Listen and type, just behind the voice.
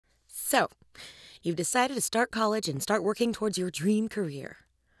So, you've decided to start college and start working towards your dream career.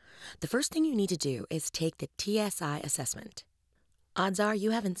 The first thing you need to do is take the TSI assessment. Odds are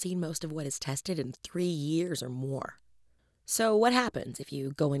you haven't seen most of what is tested in 3 years or more. So what happens if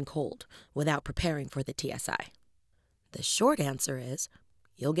you go in cold without preparing for the TSI? The short answer is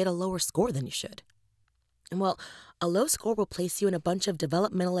you'll get a lower score than you should. And well, a low score will place you in a bunch of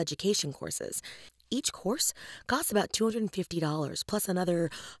developmental education courses. Each course costs about $250 plus another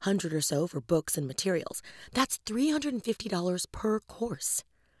 100 or so for books and materials. That's $350 per course.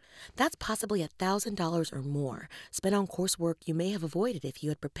 That's possibly $1,000 or more spent on coursework you may have avoided if you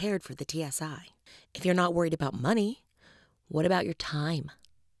had prepared for the TSI. If you're not worried about money, what about your time?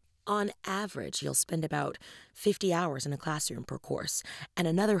 On average, you'll spend about 50 hours in a classroom per course and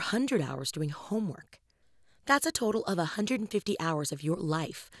another 100 hours doing homework. That's a total of 150 hours of your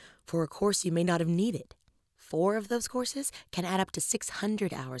life for a course you may not have needed. 4 of those courses can add up to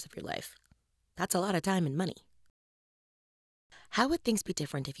 600 hours of your life. That's a lot of time and money. How would things be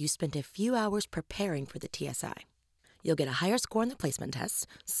different if you spent a few hours preparing for the TSI? You'll get a higher score on the placement tests,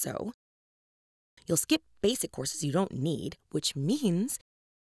 so you'll skip basic courses you don't need, which means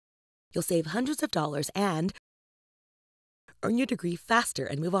you'll save hundreds of dollars and earn your degree faster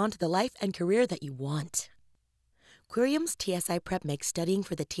and move on to the life and career that you want. Quirium's TSI Prep makes studying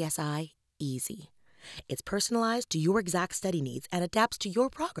for the TSI easy. It's personalized to your exact study needs and adapts to your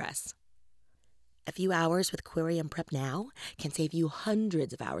progress. A few hours with Quirium Prep now can save you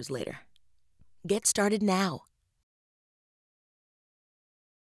hundreds of hours later. Get started now